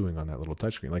what you're doing on that little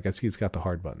touch screen. Like I see it's got the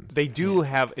hard buttons. They do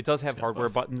have, it does have hardware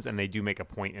buttons, and they do make a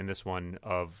point in this one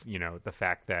of, the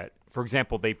fact that, for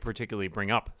example, they particularly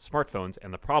bring up smartphones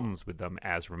and the problems with them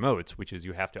as remotes, which is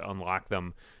you have to unlock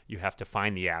them, you have to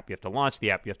find the app, you have to launch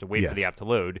the app, you have to wait for the app to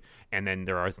load, and then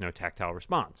there is no tactile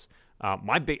response.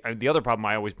 The other problem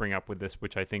I always bring up with this,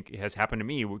 which I think has happened to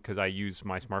me because I use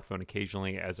my smartphone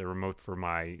occasionally as a remote for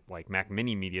my Mac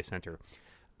Mini Media Center.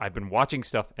 I've been watching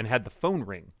stuff and had the phone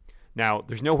ring. Now,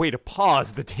 there's no way to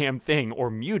pause the damn thing or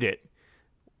mute it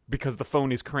because the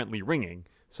phone is currently ringing.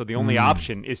 So the only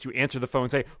option is to answer the phone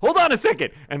and say, "Hold on a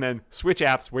second," and then switch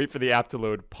apps, wait for the app to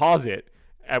load, pause it.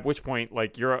 At which point,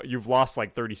 you've lost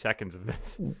 30 seconds of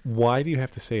this. Why do you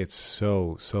have to say it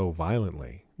so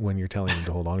violently when you're telling them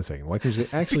to hold on a second? Why can't you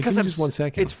say, actually, because give me just 1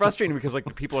 second? It's frustrating because the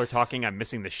people are talking, I'm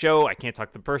missing the show, I can't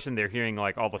talk to the person, they're hearing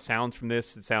all the sounds from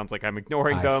this. It sounds like I'm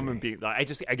ignoring them, and I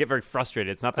get very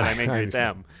frustrated. It's not that I'm angry at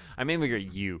them. I'm angry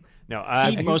at you. No,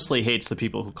 he mostly hates the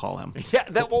people who call him. Yeah,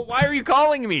 why are you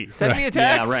calling me? Send me a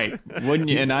text. Yeah, right. Wouldn't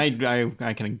you? And I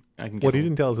can. What he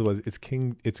didn't tell us was it's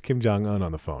Kim Jong-un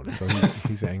on the phone, so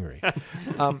he's angry.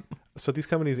 So these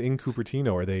companies in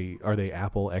Cupertino, are they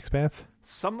Apple expats?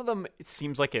 Some of them, it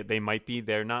seems like they might be.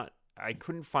 They're not. I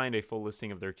couldn't find a full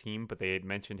listing of their team, but they had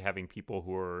mentioned having people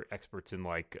who are experts in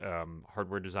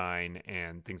hardware design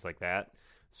and things like that.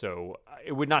 So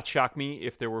it would not shock me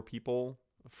if there were people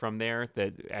from there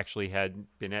that actually had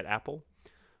been at Apple.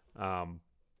 And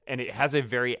it has a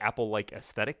very Apple-like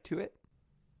aesthetic to it,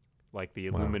 like the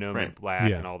aluminum and black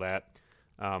and all that.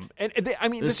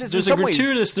 There's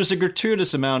a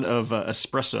gratuitous amount of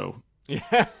espresso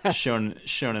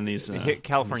shown in these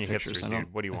California these pictures. hipsters,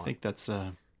 dude. What do you want? I think that's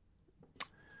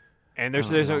and there's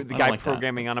the guy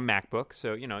programming on a MacBook,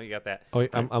 so you got that. Oh,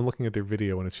 I'm looking at their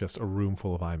video and it's just a room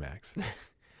full of iMacs.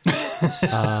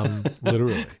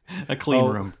 Literally a clean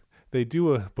room. They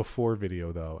do a before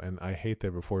video though, and I hate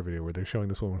their before video where they're showing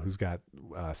this woman who's got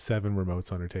 7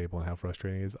 remotes on her table and how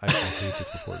frustrating it is. I hate this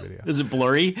before video. Is it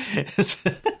blurry?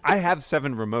 I have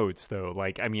 7 remotes though.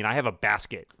 I have a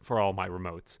basket for all my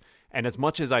remotes, and as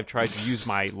much as I've tried to use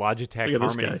my Logitech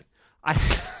Harmony,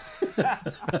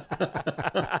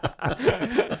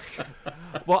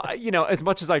 as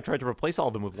much as I've tried to replace all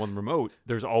of them with one remote,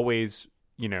 there's always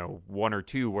 1 or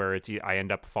 2 where I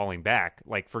end up falling back.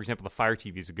 Like, for example, the Fire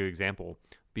TV is a good example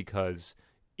because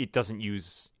it doesn't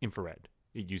use infrared.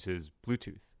 It uses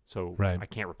Bluetooth. So I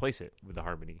can't replace it with the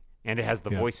Harmony. And it has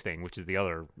the voice thing, which is the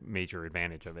other major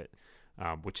advantage of it,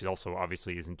 which is also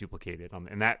obviously isn't duplicated.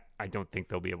 And that, I don't think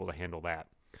they'll be able to handle that.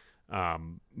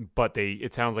 But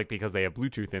it sounds like because they have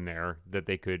Bluetooth in there that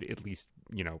they could at least,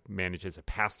 manage as a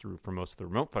pass-through for most of the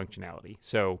remote functionality.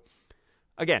 So,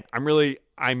 again,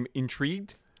 I'm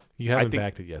intrigued. You haven't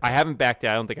backed it yet. I haven't backed it.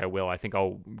 I don't think I will. I think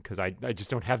because I just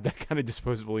don't have that kind of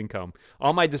disposable income.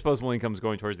 All my disposable income is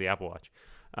going towards the Apple Watch.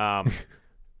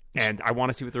 And I want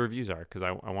to see what the reviews are because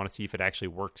I want to see if it actually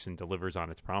works and delivers on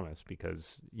its promise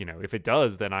because, if it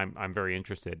does, then I'm very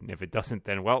interested. And if it doesn't,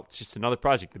 then, well, it's just another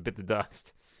project that bit the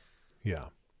dust. Yeah.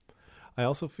 I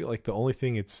also feel like the only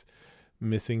thing it's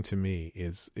missing to me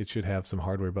is it should have some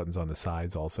hardware buttons on the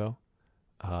sides also.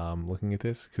 Looking at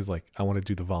this because I want to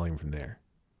do the volume from there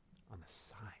on the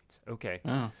sides. Okay.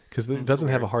 Because it doesn't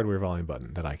have a hardware volume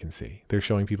button that I can see. They're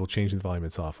showing people changing the volume in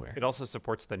software. It also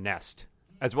supports the Nest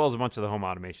as well as a bunch of the home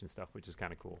automation stuff, which is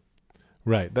kind of cool.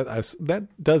 Right. That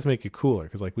does make it cooler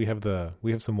because we have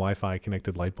some Wi-Fi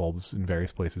connected light bulbs in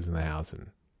various places in the house and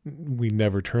we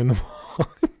never turn them on.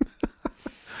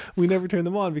 We never turn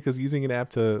them on because using an app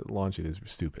to launch it is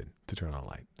stupid. To turn on a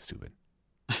light, stupid.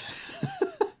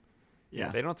 Yeah,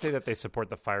 they don't say that they support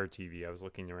the Fire TV. I was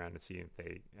looking around to see if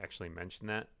they actually mentioned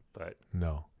that, But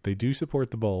No, they do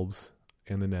support the bulbs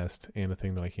and the Nest and a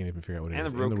thing that I can't even figure out what it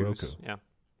is. and the Roku. Yeah.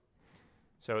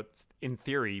 So it's, in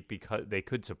theory, because they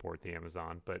could support the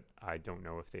Amazon, but I don't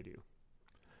know if they do.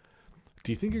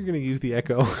 Do you think you're going to use the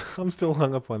Echo? I'm still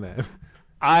hung up on that.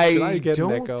 Should I get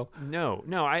an Echo? No.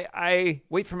 I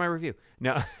wait for my review.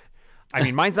 No, I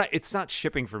mean mine's not. It's not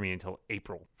shipping for me until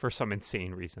April for some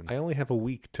insane reason. I only have a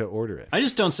week to order it. I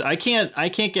just don't. I can't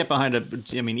get behind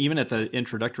it. I mean, even at the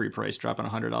introductory price, dropping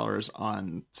 $100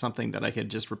 on something that I could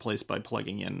just replace by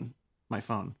plugging in my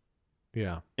phone.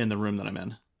 Yeah, in the room that I'm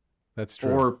in. That's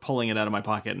true. Or pulling it out of my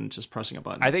pocket and just pressing a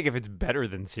button. I think if it's better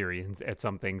than Siri at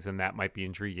some things, then that might be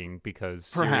intriguing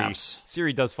because perhaps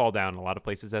Siri does fall down in a lot of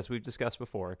places, as we've discussed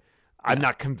before. I'm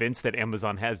not convinced that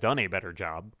Amazon has done a better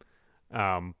job,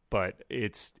 but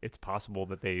it's possible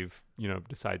that they've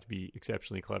decided to be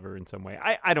exceptionally clever in some way.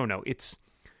 I don't know. It's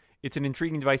an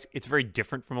intriguing device. It's very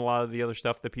different from a lot of the other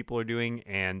stuff that people are doing,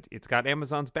 and it's got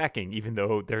Amazon's backing, even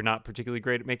though they're not particularly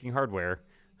great at making hardware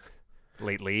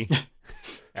lately.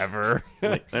 Ever.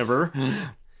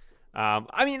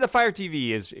 I mean, the Fire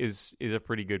TV is a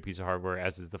pretty good piece of hardware,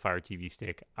 as is the Fire TV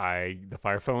stick. The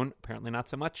Fire Phone, apparently not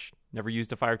so much. Never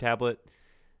used a Fire tablet.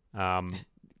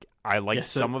 I like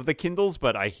some of the Kindles,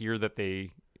 but I hear that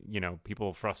they,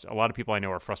 a lot of people I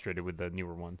know are frustrated with the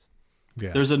newer ones.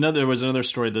 Yeah. There was another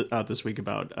story out this week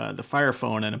about the Fire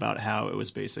Phone and about how it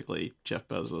was basically Jeff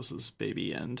Bezos's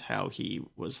baby and how he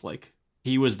was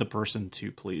the person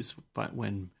to please, but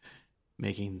when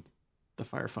making the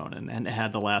Fire Phone and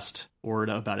had the last word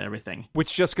about everything.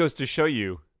 Which just goes to show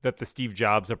you that the Steve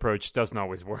Jobs approach doesn't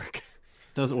always work.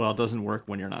 It doesn't work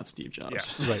when you're not Steve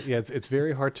Jobs. Yeah. Right. Yeah, it's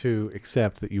very hard to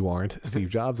accept that you aren't Steve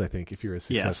Jobs, I think, if you're as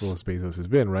successful as Bezos has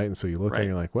been, right? And so you look at it and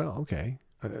you're like, well, okay,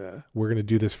 we're going to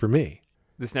do this for me.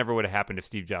 This never would have happened if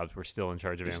Steve Jobs were still in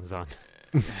charge of Amazon.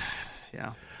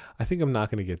 Yeah. I think I'm not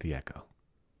going to get the Echo.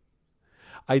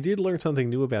 I did learn something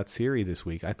new about Siri this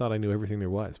week. I thought I knew everything there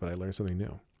was, but I learned something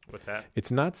new. What's that?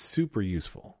 It's not super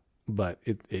useful, but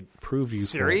it proved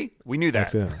useful. Siri? We knew that.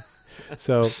 Accidentally.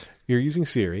 So you're using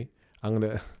Siri. I'm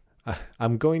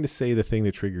going to say the thing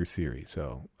that triggers Siri.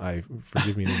 So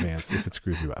forgive me in advance if it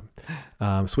screws you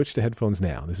up. Switch to headphones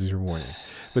now. This is your warning.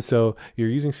 But so you're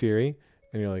using Siri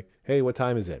and you're like, hey, what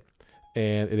time is it?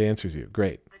 And it answers you.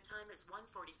 Great. The time is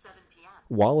 1:47 p.m.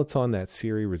 While it's on that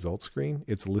Siri results screen,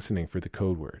 it's listening for the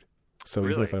code word. So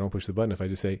Really? even if I don't push the button, if I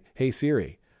just say, hey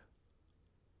Siri.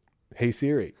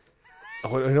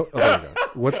 Oh, no, there we go.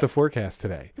 What's the forecast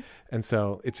today? And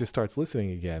so it just starts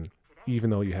listening again, even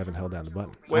though you haven't held down the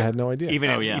button. I had no idea.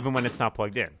 Even when it's not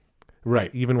plugged in.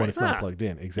 Right, even when it's not plugged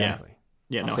in. Exactly.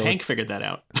 Yeah, no, So Hank figured that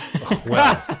out.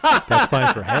 Well, that's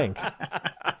fine for Hank.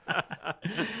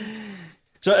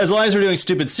 So as long as we're doing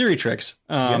stupid Siri tricks,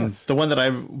 Yes. the one that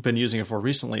I've been using it for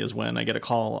recently is when I get a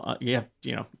call.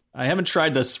 I haven't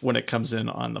tried this when it comes in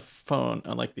on the phone,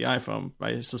 like the iPhone.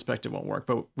 I suspect it won't work,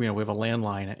 but we have a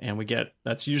landline, and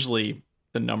that's usually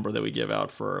the number that we give out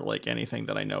for like anything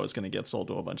that I know is going to get sold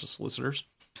to a bunch of solicitors.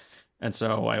 And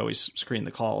so I always screen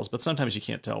the calls, but sometimes you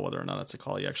can't tell whether or not it's a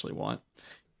call you actually want.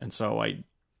 And so I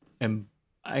can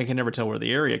never tell where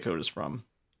the area code is from.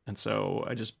 And so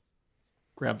I just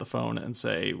grab the phone and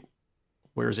say,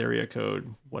 where's area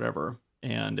code, whatever.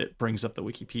 And it brings up the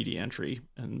Wikipedia entry,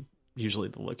 and usually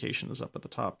the location is up at the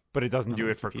top. But it doesn't do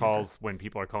it for Wikipedia. calls when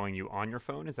people are calling you on your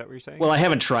phone? Is that what you're saying? Well, I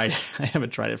haven't tried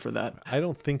it for that. I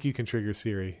don't think you can trigger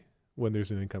Siri when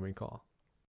there's an incoming call.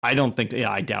 I don't think,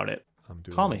 I doubt it. I'm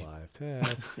doing Call a me. live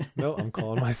test. No, I'm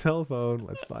calling my cell phone.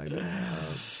 Let's find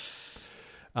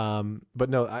out. But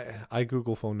no, I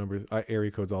Google phone numbers,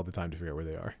 area codes all the time to figure out where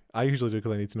they are. I usually do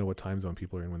because I need to know what time zone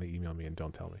people are in when they email me and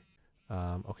don't tell me.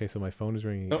 Okay, so my phone is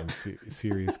ringing and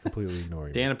Siri is completely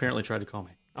ignoring Dan me. apparently tried to call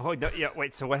me. Oh, no, yeah.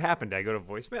 Wait, so what happened? Did I go to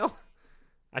voicemail?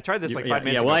 I tried this 5 minutes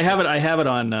ago. Yeah, well, I have it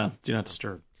on Do Not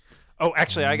Disturb. Oh,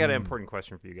 actually, I got an important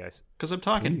question for you guys. Because I'm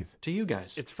talking Please. to you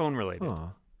guys. It's phone related. Aw.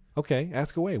 Okay,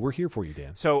 ask away. We're here for you,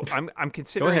 Dan. So I'm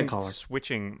considering caller.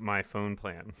 switching my phone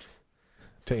plan.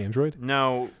 To Android?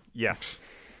 No, yes.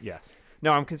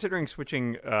 No, I'm considering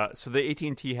switching. So the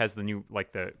AT&T has the new,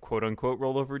 like the quote unquote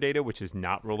rollover data, which is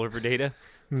not rollover data.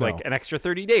 It's No. like an extra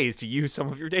 30 days to use some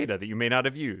of your data that you may not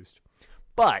have used.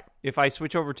 But if I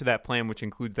switch over to that plan, which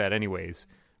includes that anyways,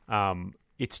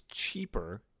 it's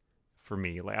cheaper for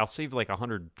me. Like I'll save like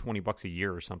 $120 a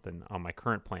year or something on my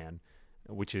current plan,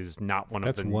 which is not one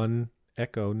That's of the one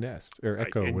Echo Nest or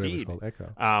Echo, whatever it's indeed. called,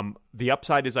 Echo. The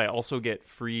upside is I also get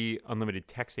free unlimited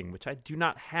texting, which I do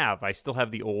not have. I still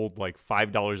have the old like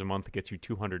 $5 a month that gets you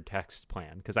 200 text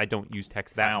plan because I don't use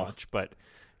text that Wow. much, but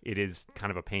it is kind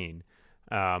of a pain.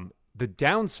 The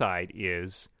downside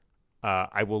is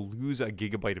I will lose a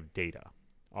gigabyte of data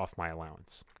off my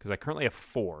allowance because I currently have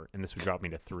 4, and this would drop me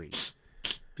to 3.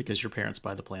 Because your parents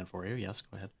buy the plan for you. Yes,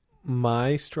 go ahead.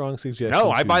 My strong suggestion.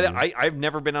 No, I to buy you- that. I've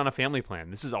never been on a family plan.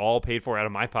 This is all paid for out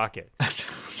of my pocket.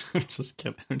 I'm just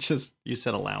kidding. You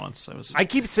said allowance. I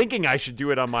keep thinking I should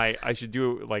do it I should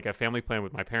do like a family plan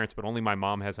with my parents, but only my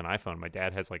mom has an iPhone. My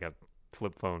dad has like a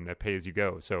flip phone that pay as you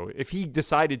go. So if he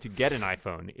decided to get an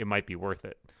iPhone, it might be worth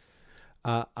it.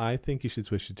 I think you should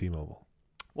switch to T-Mobile.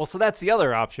 Well, so that's the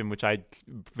other option, which I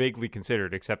vaguely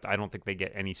considered, except I don't think they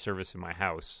get any service in my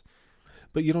house.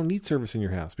 But you don't need service in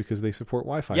your house because they support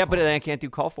Wi-Fi. Yeah, but calling. then I can't do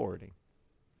call forwarding.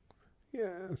 Yeah,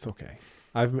 it's okay.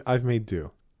 I've made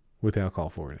do without call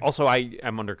forwarding. Also, I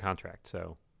am under contract,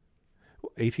 so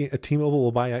T-Mobile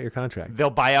will buy out your contract.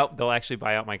 they'll actually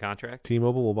buy out my contract.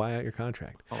 T-Mobile will buy out your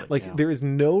contract. Holy Like cow. there is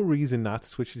no reason not to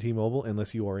switch to T-Mobile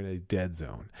unless you are in a dead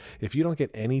zone. If you don't get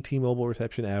any T-Mobile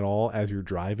reception at all as you're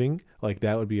driving, like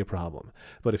that would be a problem.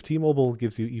 But if T-Mobile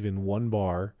gives you even 1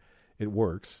 bar, it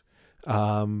works.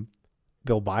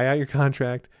 They'll buy out your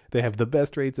contract. They have the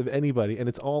best rates of anybody, and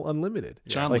it's all unlimited.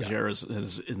 John Like, Legere is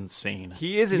insane.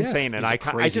 He is Yes, insane, and he's a I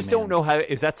crazy just man. don't know how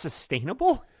is that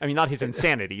sustainable. I mean, not his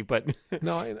insanity, but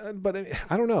No, but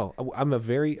I don't know. I'm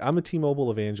a T-Mobile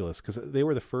evangelist because they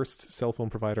were the first cell phone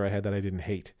provider I had that I didn't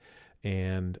hate,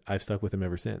 and I've stuck with them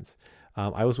ever since.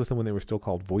 I was with them when they were still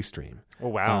called VoiceStream. oh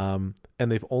wow.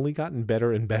 And they've only gotten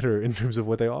better and better in terms of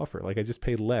what they offer. Like I just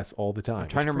paid less all the time. I'm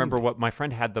trying to remember what my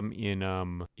friend had them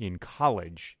in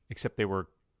college, except they were,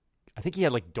 I think he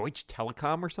had like Deutsche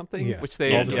Telekom or something, Yes, which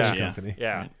they all the same yeah. company.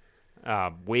 yeah,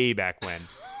 way back when.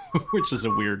 Which is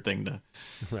a weird thing to.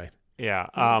 Right. Yeah.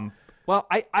 Well,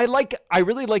 I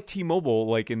really like T-Mobile,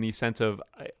 like in the sense of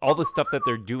all the stuff that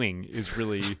they're doing is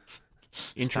really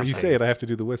interesting. You say it, I have to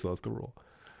do the whistle. It's the rule.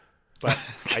 but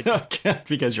I,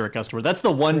 Because you're a customer. That's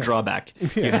the one drawback. You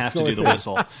have that's to the do the only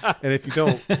whistle. And if you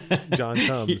don't, John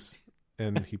comes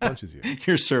and he punches you.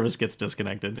 Your service gets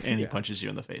disconnected, and he Yeah. punches you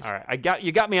in the face. all right,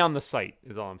 you got me on the site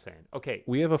is all I'm saying. Okay,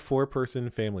 We have a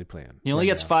 4-person family plan. He only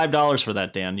right gets now. $5 for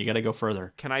that, Dan. You got to go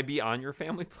further. can I be on your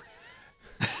family plan?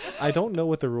 I don't know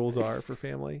what the rules are for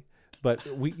family, but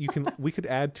we could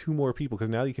add 2 more people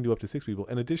because now you can do up to 6 people,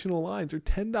 and additional lines are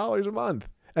 $10 a month.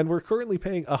 And we're currently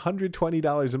paying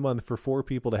 $120 a month for 4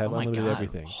 people to have Oh my unlimited God.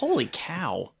 everything. Holy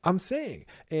cow. I'm saying,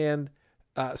 and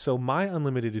so my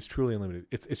unlimited is truly unlimited.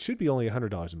 It should be only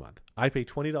 $100 a month. I pay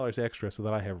 $20 extra so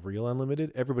that I have real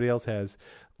unlimited. Everybody else has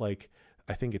like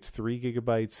I think it's 3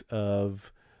 gigabytes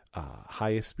of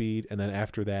highest speed, and then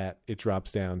after that it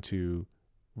drops down to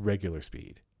regular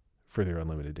speed for their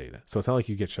unlimited data. So it's not like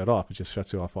you get shut off; it just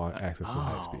shuts you off on access to the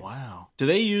high speed. Wow. Do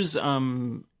they use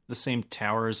the same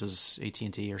towers as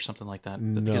AT&T or something like that?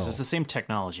 No. Because it's the same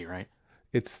technology, right?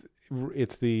 It's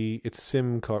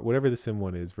SIM card, whatever the SIM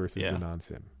one is versus Yeah. the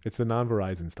non-SIM. It's the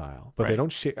non-Verizon style, but they Right.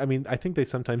 don't share. I mean, I think they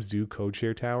sometimes do code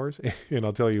share towers, and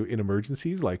I'll tell you, in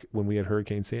emergencies, like when we had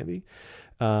Hurricane Sandy,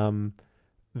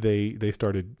 they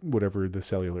started whatever the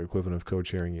cellular equivalent of code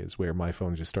sharing is, where my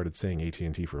phone just started saying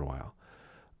AT&T for a while.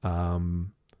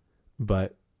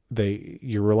 But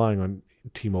you're relying on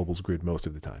T-Mobile's grid most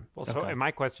of the time. Well, so Okay. and my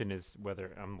question is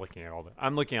whether I'm looking at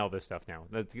all this stuff now.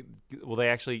 Will they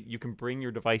actually? You can bring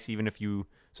your device even if you.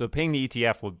 So paying the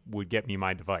ETF would get me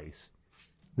my device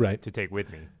Right. to take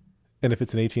with me. And if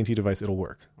it's an AT&T device, it'll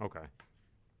work. Okay.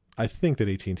 I think that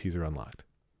AT&Ts are unlocked.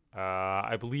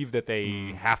 I believe that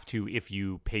they have to if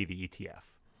you pay the ETF.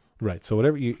 Right. So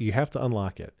whatever you have to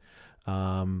unlock it.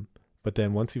 But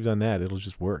then once you've done that, it'll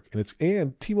just work.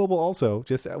 And T-Mobile also,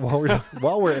 just while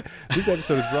we're this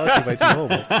episode is brought to you by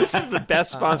T-Mobile. This is the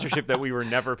best sponsorship that we were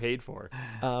never paid for.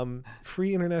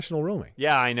 Free international roaming.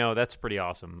 Yeah, I know. That's pretty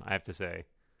awesome, I have to say.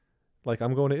 Like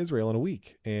I'm going to Israel in a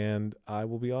week and I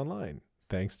will be online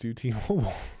thanks to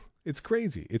T-Mobile. It's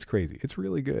crazy. It's crazy. It's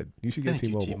really good. You should get Thank you,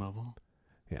 T-Mobile. T-Mobile.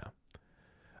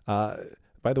 Yeah.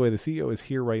 By the way, the CEO is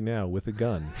here right now with a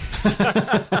gun.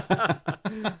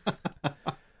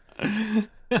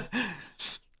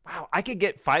 Wow, I could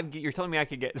get 5 gig. You're telling me I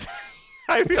could get.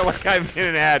 I feel like I'm in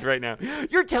an ad right now.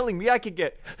 You're telling me I could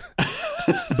get.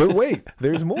 But wait,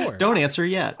 there's more. Don't answer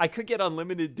yet. I could get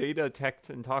unlimited data, text,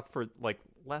 and talk for like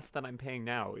less than I'm paying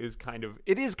now. It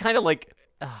is kind of like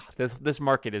this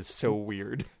market is so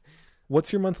weird.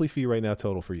 What's your monthly fee right now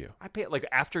total for you? I pay like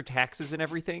after taxes and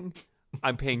everything.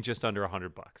 I'm paying just under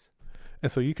 $100. And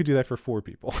so you could do that for 4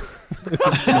 people.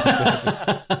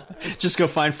 Just go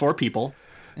find 4 people.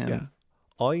 And, Yeah.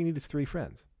 All you need is 3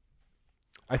 friends.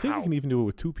 I think you Wow. can even do it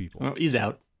with 2 people. Well, he's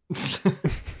out.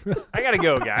 I gotta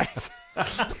go, guys.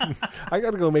 I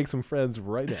got to go make some friends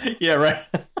right now. Yeah, right.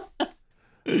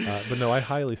 But no, I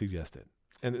highly suggest it.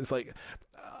 And it's like,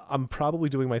 I'm probably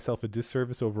doing myself a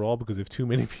disservice overall because if too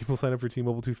many people sign up for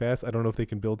T-Mobile too fast, I don't know if they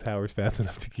can build towers fast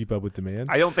enough to keep up with demand.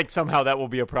 I don't think somehow that will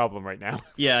be a problem right now.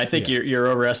 Yeah, I think you're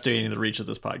overestimating the reach of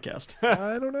this podcast.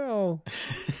 I don't know.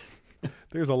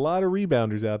 There's a lot of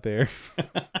rebounders out there.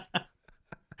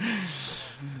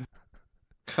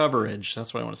 Coverage.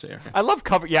 That's what I want to say. Okay. I love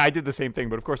cover. Yeah, I did the same thing,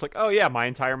 but of course, like, oh yeah, my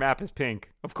entire map is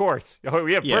pink. Of course,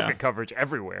 we have perfect coverage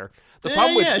everywhere. The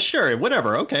problem with sure,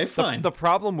 whatever. Okay, fine. the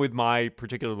problem with my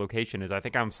particular location is I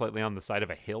think I'm slightly on the side of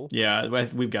a hill. Yeah,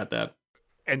 we've got that.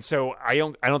 And so I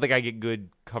don't think I get good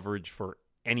coverage for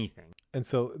anything. And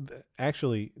so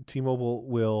actually T-Mobile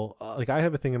will like I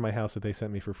have a thing in my house that they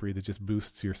sent me for free that just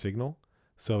boosts your signal.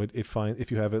 So it finds if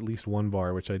you have at least one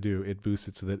bar, which I do, it boosts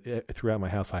it so that throughout my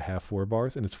house I have 4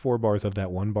 bars, and it's 4 bars of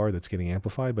that one bar that's getting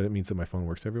amplified, but it means that my phone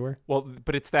works everywhere. Well,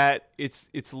 but it's a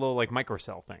little like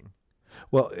microcell thing.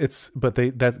 Well,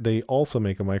 they also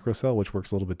make a microcell which works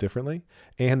a little bit differently,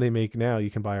 and they make now you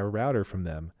can buy a router from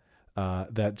them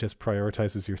that just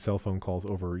prioritizes your cell phone calls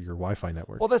over your Wi-Fi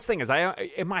network. Well, that's the thing is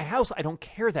in my house I don't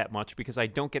care that much because I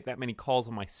don't get that many calls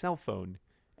on my cell phone.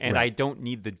 And right. I don't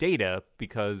need the data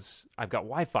because I've got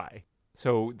Wi-Fi.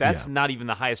 So that's not even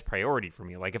the highest priority for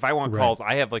me. Like if I want calls,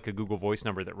 I have like a Google Voice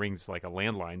number that rings like a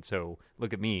landline. So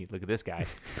look at me. Look at this guy.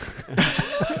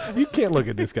 You can't look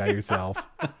at this guy yourself.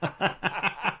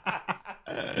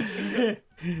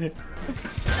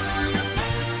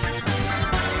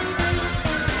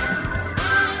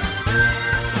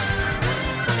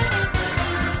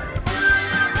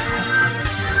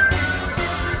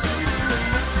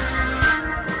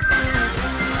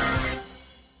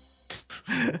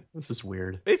 This is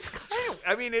weird. It's kind of,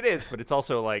 I mean, it is, but it's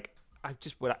also like,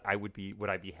 would I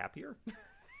be happier?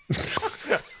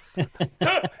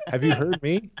 Have you heard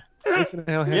me? Listen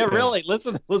to how happy. Yeah, really.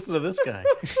 Listen to this guy.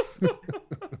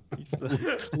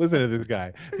 Listen to this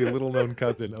guy, the little known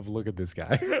cousin of look at this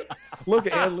guy. Look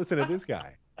and listen to this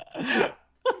guy.